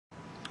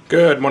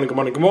Good morning, good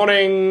morning, good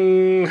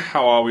morning.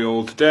 How are we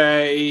all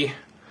today?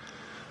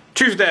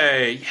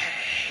 Tuesday! Yay!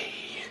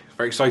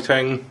 Very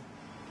exciting.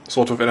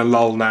 Sort of in a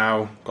lull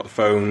now. Got the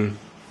phone.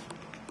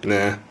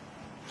 Nah.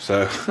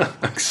 So,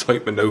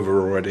 excitement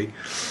over already.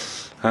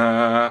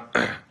 Not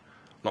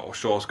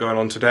sure what's going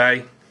on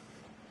today.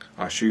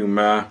 I assume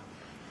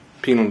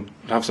Peen will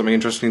have something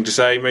interesting to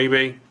say,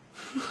 maybe.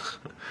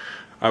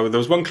 There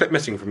was one clip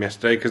missing from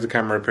yesterday because the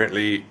camera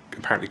apparently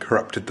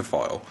corrupted the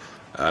file.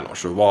 Not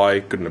sure why,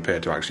 couldn't appear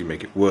to actually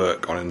make it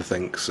work on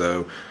anything,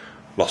 so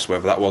lost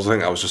whether that was. I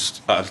think that was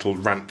just a little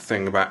rant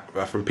thing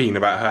about from Peen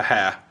about her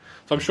hair.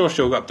 So I'm sure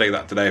she'll update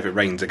that today if it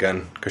rains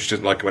again, because she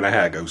doesn't like it when her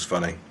hair goes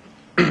funny.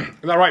 Is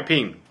that right,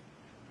 Peen?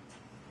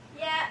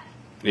 Yeah.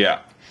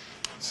 Yeah.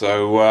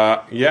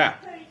 So, yeah.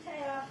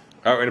 Ponytail.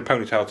 Oh, in a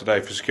ponytail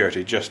today for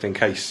security, just in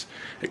case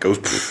it goes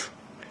poof,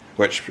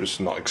 which is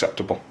not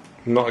acceptable.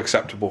 Not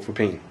acceptable for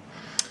Peen.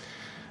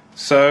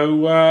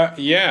 So,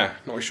 yeah,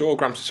 not really sure.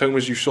 Gramps is home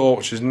as you saw,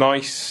 which is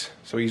nice.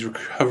 So he's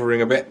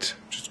recovering a bit,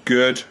 which is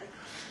good.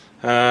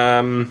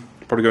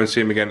 Probably go and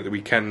see him again at the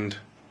weekend.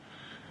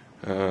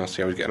 See how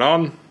he's getting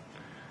on.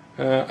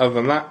 Other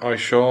than that, I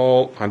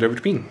shall hand over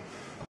to Peen.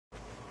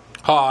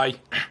 Hi.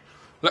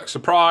 Look,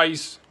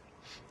 surprise.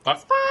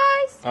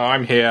 Surprise.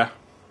 I'm here.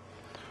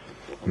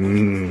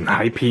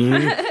 Hi,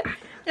 Peen.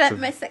 Like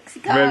my sexy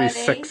cardi. Very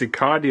sexy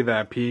cardi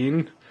there,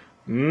 Peen.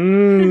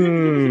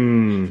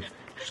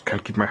 Just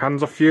can't keep my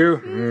hands off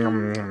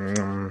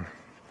you.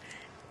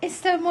 It's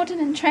so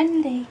modern and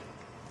trendy.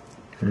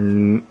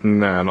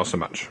 No, not so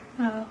much.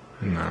 Oh.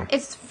 No.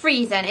 It's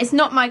freezing. It's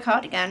not my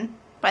cardigan,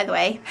 by the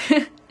way.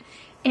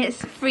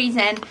 It's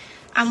freezing,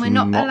 and we're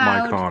not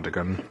allowed. My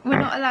cardigan. We're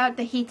not allowed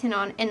the heating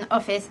on in the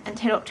office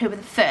until October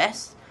the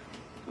 1st,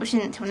 which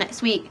isn't until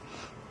next week,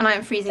 and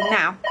I'm freezing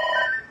now.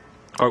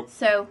 Oh.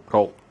 So.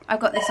 Cool. I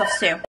got this off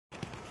Sue.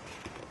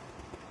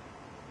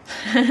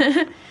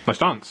 Nice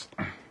dance.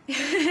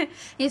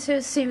 Yeah,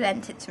 so Sue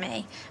lent it to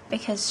me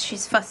because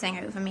she's fussing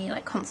over me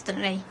like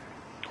constantly.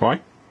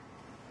 Why?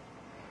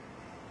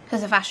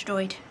 Because of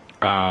Asteroid.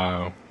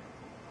 Oh.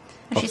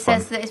 And she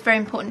says that it's very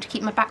important to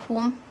keep my back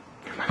warm.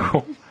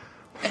 I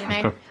don't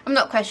know. I'm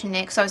not questioning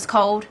it because I was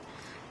cold.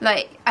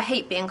 Like, I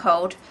hate being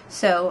cold,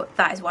 so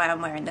that is why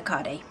I'm wearing the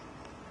cardi.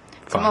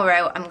 Fine.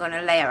 Tomorrow I'm going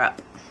to layer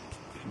up.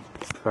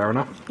 Fair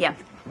enough. Yeah.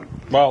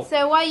 Well.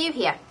 So why are you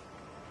here?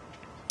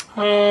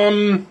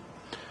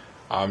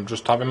 I'm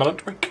just having my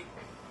lunch break.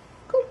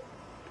 Cool.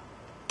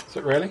 Is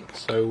it really?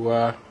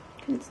 So,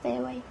 Couldn't stay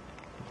away.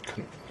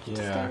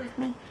 yeah. Stay with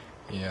me.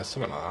 Yeah,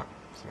 something like that.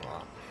 Something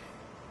like that.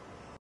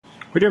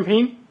 What are you doing,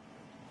 Peen?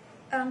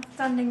 I'm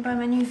standing by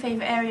my new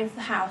favourite area of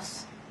the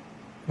house.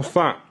 What's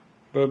that?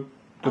 The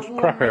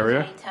crap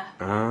area?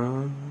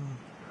 Ah.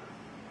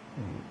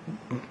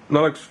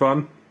 That looks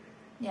fun.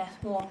 Yes,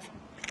 warm.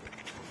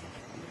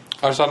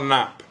 I just had a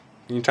nap.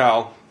 You can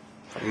tell.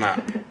 A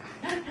nap.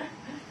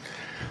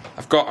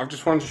 I've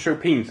just wanted to show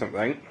Peen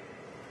something.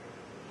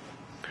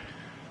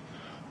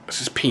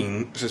 This is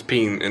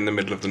Peen in the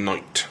middle of the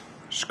night.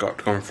 Just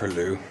gone for a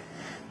loo.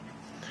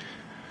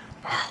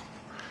 Oh,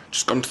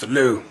 just gone to the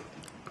loo.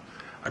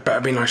 I better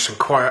be nice and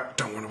quiet.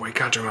 Don't want to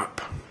wake Adam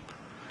up.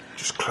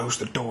 Just close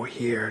the door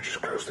here.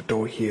 Just close the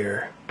door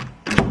here.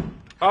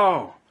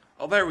 Oh,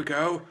 there we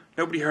go.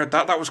 Nobody heard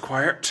that. That was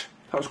quiet.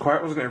 That was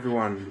quiet, wasn't it,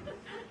 everyone?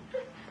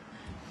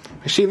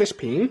 You see this,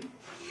 Peen?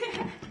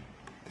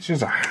 This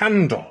is a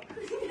handle.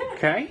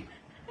 Okay?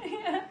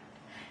 Yeah.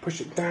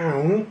 Push it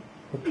down.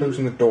 We're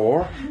closing the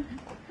door.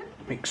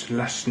 Makes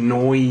less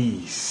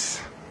noise.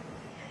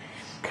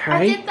 Okay?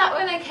 I did that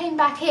when I came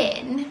back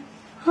in.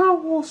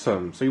 Oh,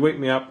 awesome. So you wake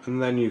me up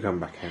and then you come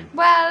back in.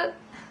 Well,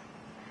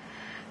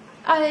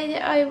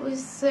 I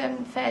was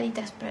fairly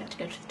desperate to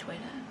go to the toilet.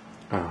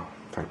 Oh,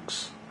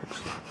 thanks. Thanks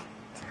for that.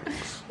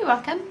 Thanks. You're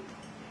welcome.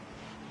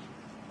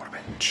 What a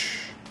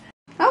bitch.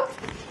 Oh,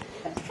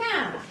 a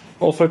cat.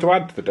 Also, to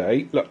add to the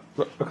day, look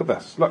at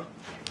this. Look.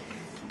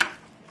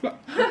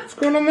 What's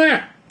going on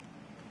there?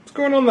 What's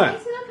going on there?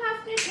 It's an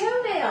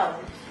afternoon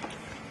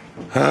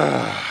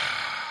toenail.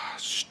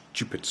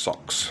 Stupid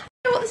socks.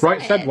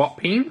 Right, said what,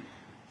 Peen?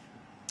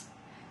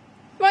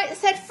 Right, it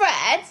said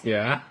Fred.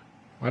 Yeah.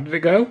 How did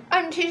it go?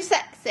 I'm too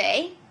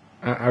sexy.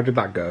 How did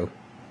that go?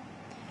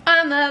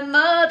 I'm a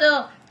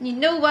model. You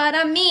know what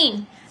I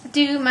mean. I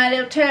do my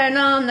little turn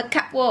on the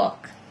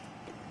catwalk.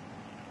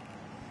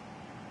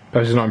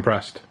 Percy's not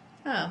impressed.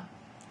 Oh.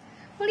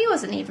 Well, he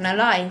wasn't even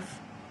alive.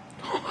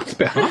 That's a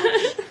bit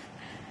harsh.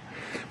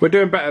 We're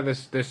doing better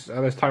this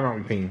time out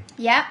with Peen.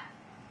 Yeah.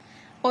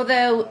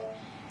 Although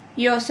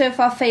you're so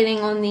far failing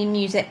on the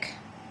music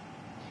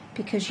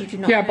because you do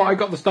not. Yeah, know. but I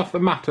got the stuff that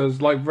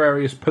matters, like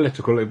various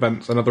political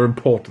events and other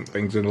important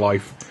things in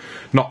life,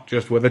 not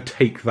just whether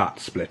Take That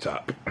split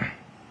up.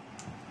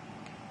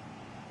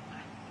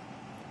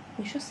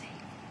 We shall see.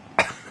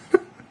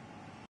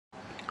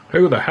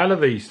 Who the hell are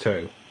these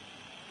two?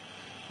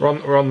 We're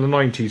on the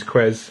 90s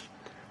quiz.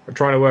 We're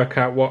trying to work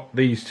out what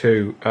these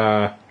two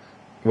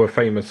were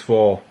famous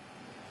for.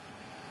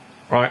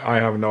 I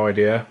have no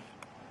idea.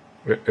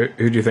 Who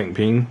do you think,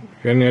 Peen?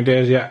 You got any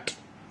ideas yet?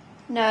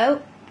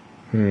 No.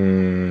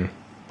 Hmm.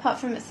 Apart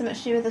from it's so much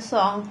to do with the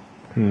song.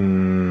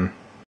 Hmm.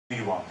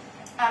 You are.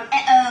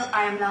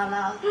 I am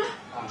Lala.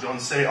 I'm John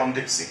C. I'm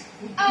Dixie.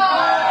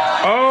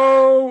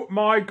 Oh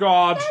my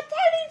God.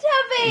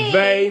 They're Teletubbies!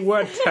 They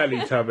were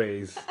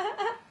Teletubbies.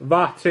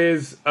 That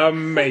is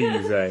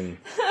amazing.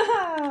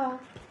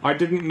 I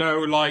didn't know,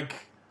 like,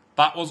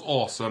 that was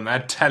awesome. They're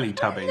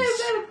Teletubbies.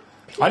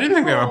 I didn't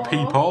think they were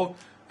people.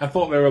 I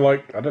thought they were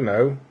like, I don't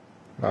know.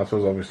 That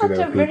was obviously they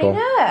were people. I don't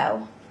really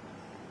know.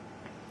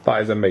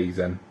 That is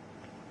amazing.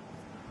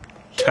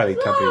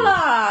 Teletubbies.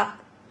 Lala!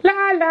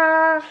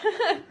 La.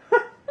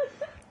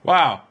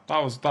 Wow,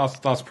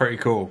 that's pretty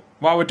cool.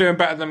 Well, we're doing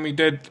better than we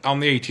did on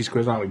the 80s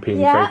quiz, aren't we,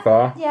 Peony, so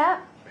far? Yeah.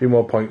 A few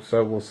more points,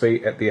 so we'll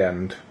see at the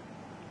end.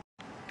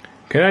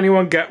 Can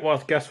anyone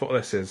guess what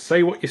this is?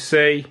 Say what you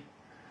see.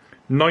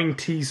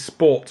 90s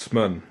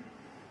sportsman.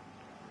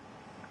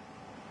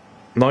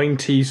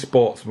 90s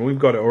sportsman. We've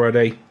got it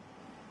already.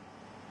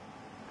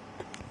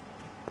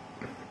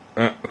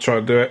 I'll try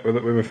to do it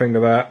with my finger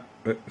there.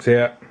 It's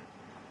here.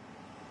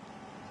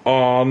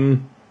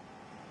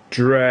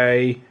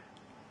 Andre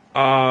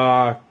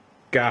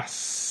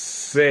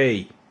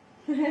Agassi.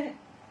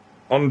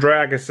 Andre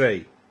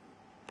Agassi.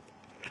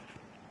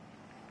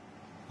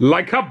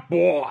 Like a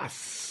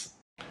boss.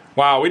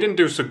 Wow, we didn't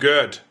do so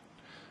good.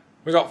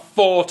 We got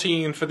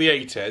 14 for the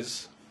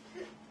 80s.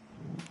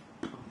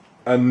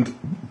 And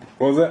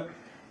what was it?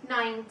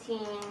 19.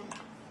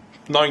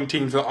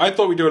 19 for I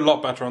thought we'd do a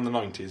lot better on the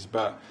 90s,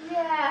 but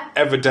Yeah.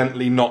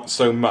 evidently not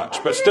so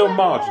much. But still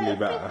marginally I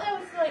better. think there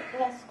was like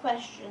less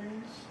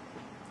questions.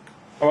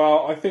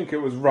 Well, I think it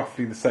was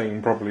roughly the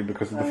same, probably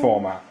because of the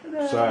format.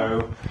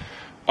 So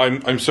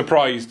I'm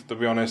surprised, to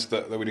be honest,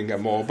 that we didn't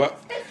get more. But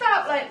It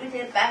felt like we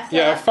did better.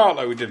 yeah, I felt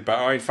like we did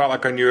better. I felt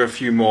like I knew a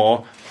few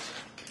more.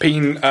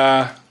 Peen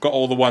got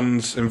all the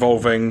ones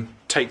involving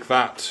Take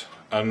That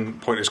and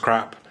Pointless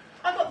Crap.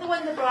 I got the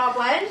Wonder Bra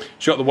one.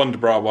 She got the Wonder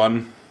Bra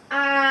one.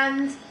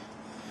 And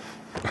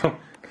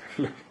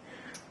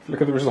Look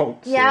at the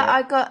results. yeah,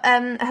 I got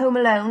Home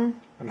Alone.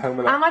 And Home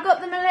Alone. And I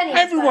got the Millennium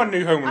Everyone Bug.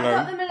 knew Home I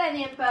Alone. got the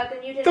Millennium Bug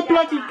and you didn't The get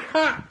bloody that.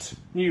 cat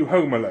knew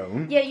Home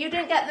Alone. Yeah, you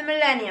didn't get the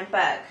Millennium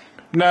Bug.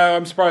 No,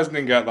 I'm surprised I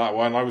didn't get that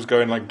one. I was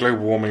going like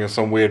global warming or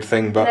some weird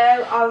thing, but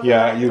No, I was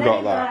yeah, like, you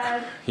got Millennium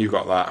that. Bug. You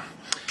got that.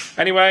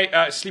 Anyway,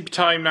 sleepy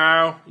time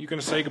now. You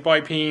gonna say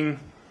goodbye, Peen?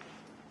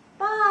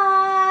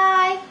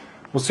 Bye.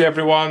 We'll see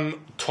everyone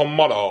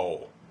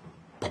tomorrow.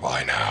 Bye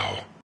bye now.